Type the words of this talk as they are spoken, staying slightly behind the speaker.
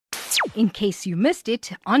in case you missed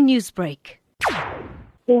it on Newsbreak.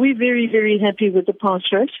 Well, we're very, very happy with the pass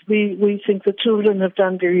rate. We think the children have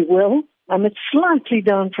done very well. It's slightly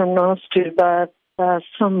down from last year by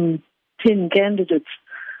some 10 candidates.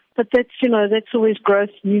 But that's always growth,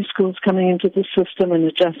 new schools coming into the system and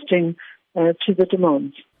adjusting to the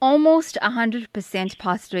demands. Almost 100%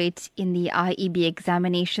 pass rate in the IEB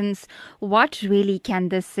examinations. What really can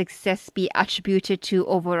this success be attributed to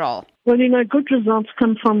overall? Well, good results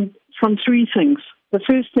come from three things. The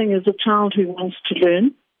first thing is a child who wants to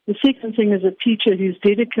learn. The second thing is a teacher who's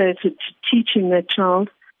dedicated to teaching that child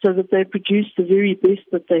so that they produce the very best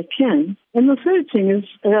that they can. And the third thing is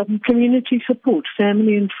community support,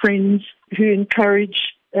 family and friends who encourage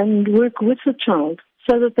and work with the child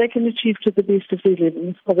so that they can achieve to the best of their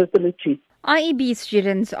level of ability. IEB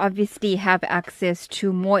students obviously have access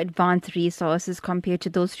to more advanced resources compared to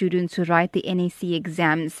those students who write the NAC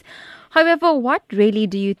exams. However, what really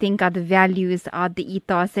do you think are the values, are the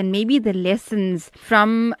ethos, and maybe the lessons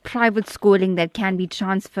from private schooling that can be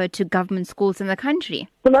transferred to government schools in the country?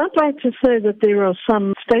 Well, I'd like to say that there are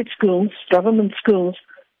some state schools, government schools,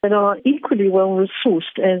 that are equally well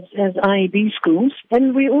resourced as IEB schools.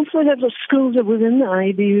 And we also have schools within the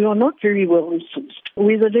IEB who are not very well resourced,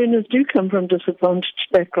 where the learners do come from disadvantaged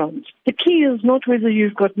backgrounds. The key is not whether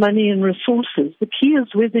you've got money and resources. The key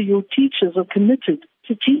is whether your teachers are committed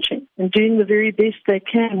to teaching and doing the very best they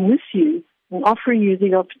can with you and offering you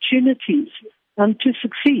the opportunities to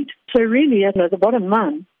succeed. So really, the bottom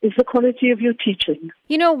line is the quality of your teaching.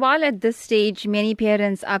 While at this stage, many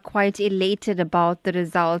parents are quite elated about the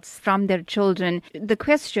results from their children, the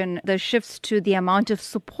question shifts to the amount of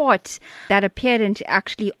support that a parent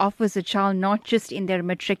actually offers a child, not just in their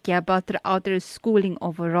matric year, but throughout their schooling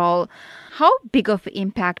overall. How big of an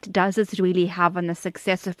impact does this really have on the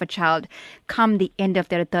success of a child come the end of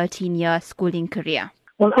their 13-year schooling career?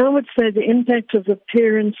 Well, I would say the impact of the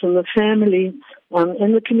parents and the family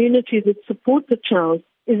and the community that support the child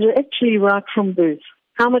is actually right from birth.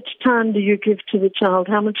 How much time do you give to the child?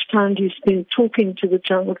 How much time do you spend talking to the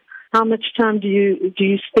child? How much time do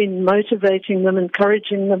you spend motivating them,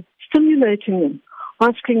 encouraging them, stimulating them,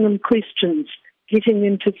 asking them questions, getting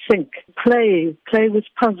them to think, play with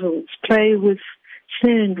puzzles, play with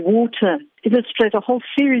sand, water, illustrate a whole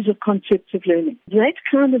series of concepts of learning. That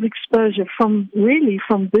kind of exposure from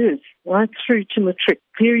birth right through to matric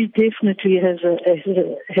very definitely has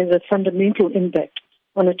a fundamental impact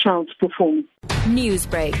on a child's performance.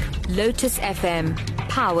 Newsbreak, Lotus FM,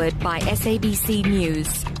 powered by SABC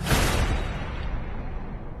News.